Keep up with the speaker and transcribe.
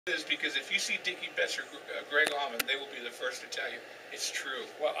Is because if you see Dickie Betts or Greg Allman, they will be the first to tell you it's true.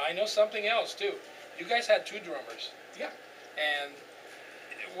 Well, I know something else too. You guys had two drummers. Yeah. And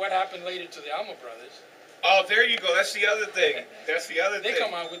what happened later to the Alma brothers? Oh, there you go. That's the other thing. That's the other thing. They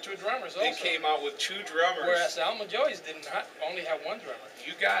come out with two drummers also. They came out with two drummers. Whereas Alma Joyce didn't only have one drummer.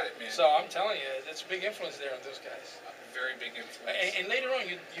 You got it, man. So I'm telling you, that's a big influence there on those guys. Very big influence. And later on,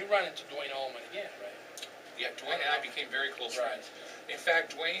 you run into Dwayne Allman again, right? Yeah, Dwayne and I became very close friends. In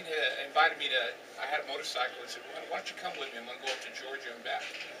fact, Dwayne invited me to, I had a motorcycle and said, why don't you come with me? I'm going to go up to Georgia and back.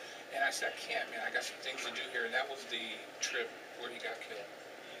 And I said, I can't, man. I got some things to do here. And that was the trip where he got killed.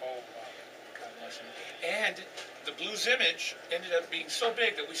 Oh, wow. God bless him. And the Blues Image ended up being so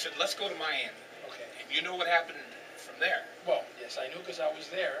big that we said, let's go to Miami. Okay. And you know what happened from there? Well, yes, I knew because I was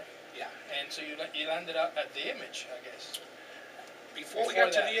there. Yeah. And so you landed up at the Image, I guess. Before we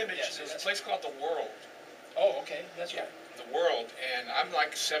got to the Image, there's a place called The World. Oh, okay. That's right. The World. And I'm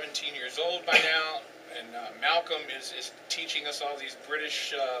like 17 years old by now. And Malcolm is teaching us all these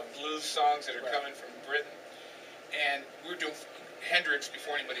British blues songs that are coming from Britain. And we're doing Hendrix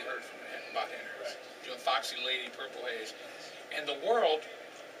before anybody heard about Hendrix. Doing Foxy Lady, Purple Haze. And The World,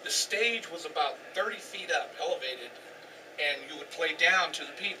 the stage was about 30 feet up, elevated, and you would play down to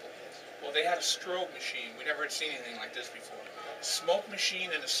the people. Well, they had a strobe machine. We never had seen anything like this before. Smoke machine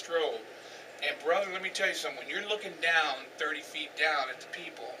and a strobe. And brother, let me tell you something. When you're looking down 30 feet down at the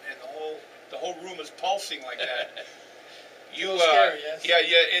people, and the whole room is pulsing like that, scary, yes. yeah,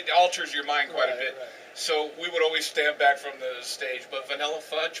 it alters your mind quite a bit. Right. So we would always stand back from the stage. But Vanilla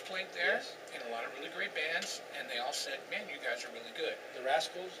Fudge played there, and a lot of really great bands, and they all said, man, you guys are really good. The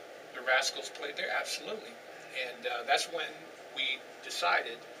Rascals? The Rascals played there, absolutely. And that's when we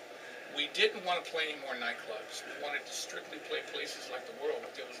decided we didn't want to play any more nightclubs. We wanted to strictly play places like The World,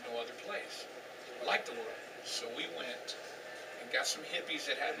 but there was no other place like The World. So we went and got some hippies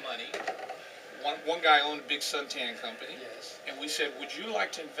that had money. One guy owned a big suntan company. Yes. And we said, would you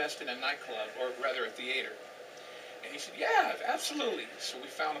like to invest in a nightclub, or rather a theater? And he said, yeah, absolutely. So we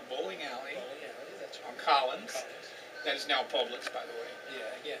found a bowling alley on Collins. That is now Publix, by the way.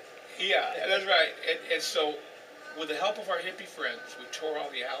 Yeah, again. Yeah, that's right. And so, with the help of our hippie friends, we tore all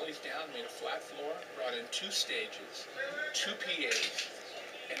the alleys down, made a flat floor, brought in 2 stages, 2 PAs.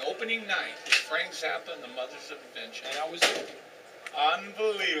 And opening night was Frank Zappa and the Mothers of Invention. And I was there.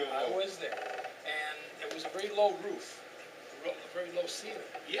 Unbelievable. I was there. And it was a very low roof, a very low ceiling.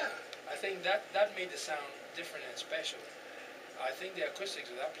 Yeah. I think that made the sound different and special. I think the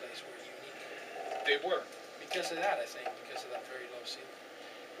acoustics of that place were unique. They were. Because of that, I think, because of that very low ceiling.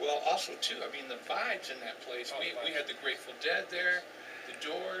 Well, also, too, I mean, the vibes in that place. We had the Grateful Dead there, the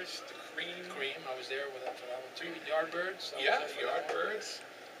Doors, the Cream. I was there with that one too. Yardbirds. Yardbirds.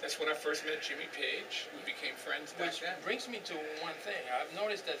 That's when I first met Jimmy Page. We became friends back then. Which brings me to one thing. I've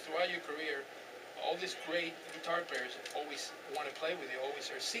noticed that throughout your career, all these great guitar players always want to play with you, always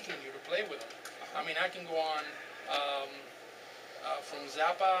are seeking you to play with them. I mean, I can go on from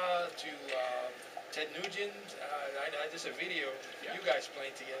Zappa to Ted Nugent. I did a video, you guys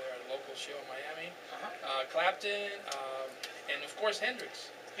playing together at a local show in Miami. Clapton, and of course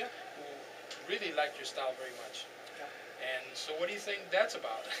Hendrix, who really liked your style very much. And so what do you think that's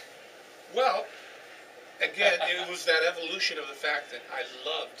about? Well, again, it was that evolution of the fact that I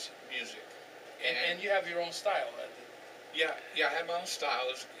loved music. And you have your own style. Yeah, I had my own style.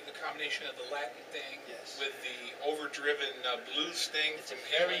 It was the combination of the Latin thing with the overdriven blues thing. It's a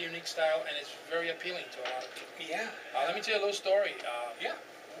very unique style, and it's very appealing to a lot of people. Yeah. Let me tell you a little story. Yeah.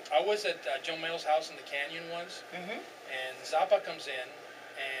 I was at Joe Mel's house in the Canyon once, and Zappa comes in,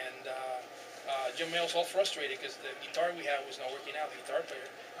 and Joe Mel's all frustrated because the guitar we had was not working out, the guitar player.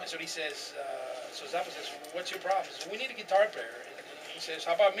 And so he says, so Zappa says, what's your problem? He says, we need a guitar player. He says,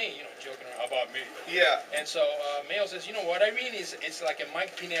 how about me? You know, joking around, how about me? Yeah. And so Mayo says, you know what I mean? It's like a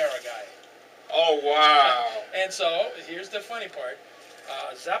Mike Pinera guy. Oh, wow. And so, here's the funny part.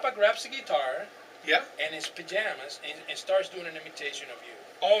 Zappa grabs the guitar and his pajamas and starts doing an imitation of you.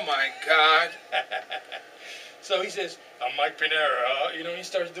 Oh, my God. So he says, I'm Mike Pinera. You know, he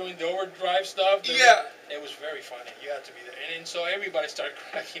starts doing the overdrive stuff. It was very funny. You had to be there. And so everybody started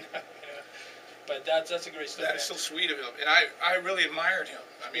cracking up. But that's a great story. That's so sweet of him, and I really admired him.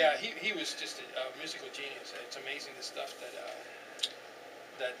 I mean, yeah, he was just a musical genius. It's amazing the stuff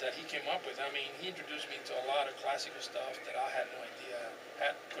that he came up with. I mean, he introduced me to a lot of classical stuff that I had no idea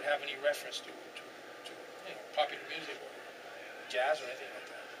could have any reference to popular music or jazz or anything like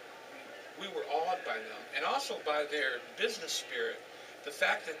that. We were awed by them, and also by their business spirit. The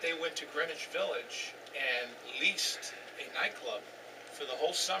fact that they went to Greenwich Village and leased a nightclub for the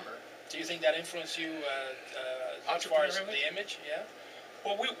whole summer. Do you think that influenced you as far as the image? Yeah.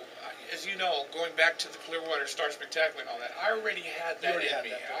 Well, as you know, going back to the Clearwater Star Spectacular and all that, I already had that in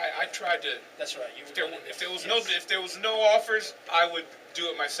me. I tried to. That's right. You were if there was no offers, I would do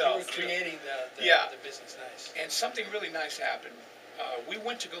it myself. You were creating the business. Nice. And something really nice happened. We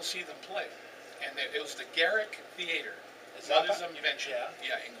went to go see them play, and it was the Garrick Theater. Mother's Invention.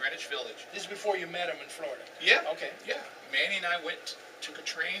 Yeah, in Greenwich Village. This is before you met him in Florida. Yeah. Okay. Yeah. Manny and I took a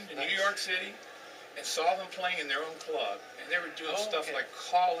train to New York City, and saw them playing in their own club, and they were doing stuff like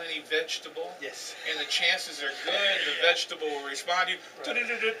call any vegetable. Yes. And the chances are good. The vegetable will respond to you.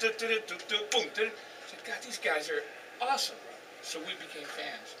 Boom. God, these guys are awesome. So we became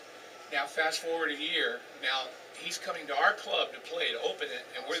fans. Now fast forward a year. Now he's coming to our club to play, to open it,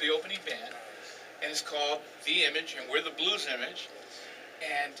 and we're the opening band. And it's called The Image, and we're the Blues Image.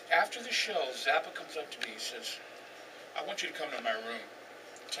 And after the show, Zappa comes up to me. He says, "I want you to come to my room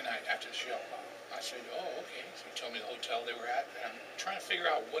tonight after the show." I said, "Oh, okay." So he told me the hotel they were at, and I'm trying to figure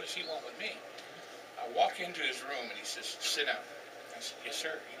out what does he want with me. I walk into his room, and he says, "Sit down." I said, "Yes,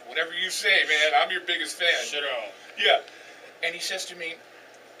 sir. Whatever you say, man. I'm your biggest fan." Sit down. Yeah. And he says to me,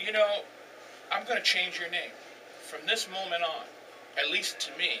 "You know, I'm going to change your name. From this moment on, at least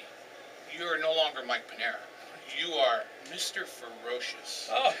to me, you are no longer Mike Pinera. You are Mr. Ferocious."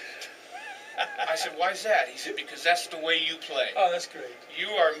 Oh. I said, "Why is that?" He said, "Because that's the way you play. Oh, that's great. You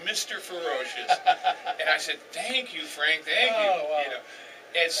are Mr. Ferocious." And I said, "Thank you, Frank. Thank you." Wow. You know.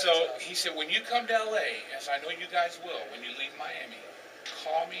 And so he said, "When you come to LA, as I know you guys will, when you leave Miami,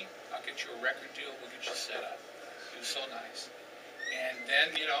 call me. I'll get you a record deal. We'll get you set up." He was so nice. And then,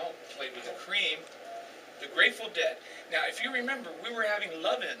 played with the Cream, the Grateful Dead. Now, if you remember, we were having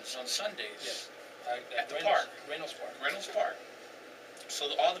love-ins on Sundays. Yes. At the park. Reynolds Park. Reynolds Park. So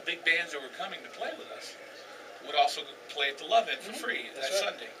all the big bands that were coming to play with us would also play at the Love-In for free that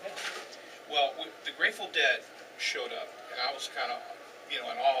Sunday. Yeah. Well, the Grateful Dead showed up, and I was kind of, in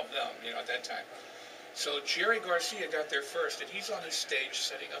all of them, at that time. So Jerry Garcia got there first, and he's on his stage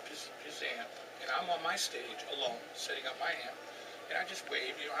setting up his amp, and I'm on my stage alone setting up my amp, and I just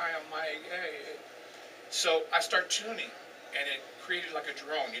wave, "Hi, I'm Mike, hey." So I start tuning, and it created like a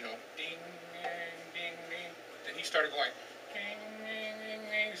drone, ding, ding, ding, ding. Then he started going, ding, ding, ding,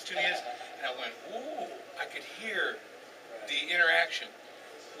 ding, he's tuning his, and I went, ooh, I could hear the interaction.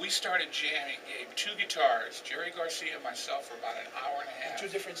 We started jamming, Gabe, 2 guitars, Jerry Garcia and myself for about an hour and a half. 2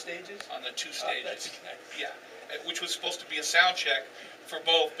 different stages? On the 2 stages. That's nice. Yeah, which was supposed to be a sound check for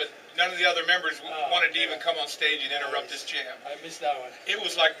both, but none of the other members wanted to even come on stage and interrupt this jam. I missed that one. It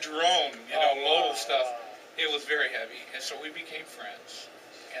was like drone, modal stuff. It was very heavy, and so we became friends.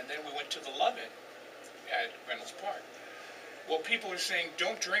 And then we went to the Love-In at Reynolds Park. Well, people are saying,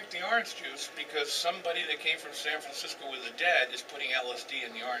 don't drink the orange juice because somebody that came from San Francisco with the Dead is putting LSD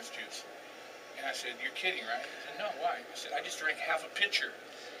in the orange juice. And I said, you're kidding, right? He said, no, why? I said, I just drank half a pitcher.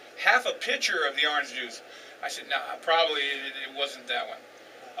 Half a pitcher of the orange juice. I said, no, probably it wasn't that one.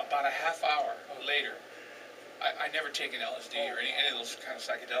 About a half hour later, I never taken LSD or any of those kind of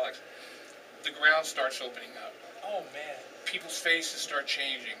psychedelics. The ground starts opening up. Oh, man. People's faces start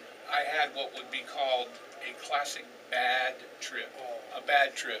changing. I had what would be called a classic bad trip. A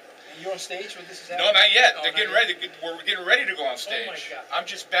bad trip. And you're on stage when this is No, happening? not yet. Oh, They're getting ready. We're getting ready to go on stage. Oh, my God. I'm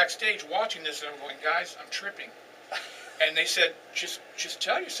just backstage watching this, and I'm going, guys, I'm tripping. And they said, just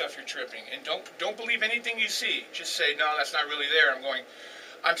tell yourself you're tripping, and don't believe anything you see. Just say, no, that's not really there. I'm going,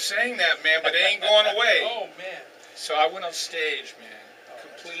 I'm saying that, man, but it ain't going away. Oh, man. So I went on stage, man,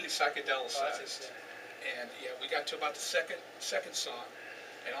 completely psychedelicized. And yeah, we got to about the second song,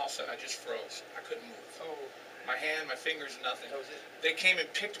 and all of a sudden I just froze. I couldn't move. Oh. My hand, my fingers, nothing. That was it. They came and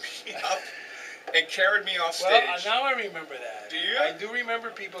picked me up and carried me off stage. Well, now I remember that. Do you? I do remember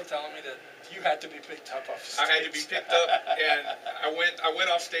people telling me that you had to be picked up off stage. I had to be picked up, and I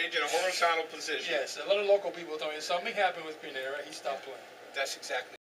went off stage in a horizontal position. Yes, a lot of local people told me something happened with Pinera. He stopped playing. That's exactly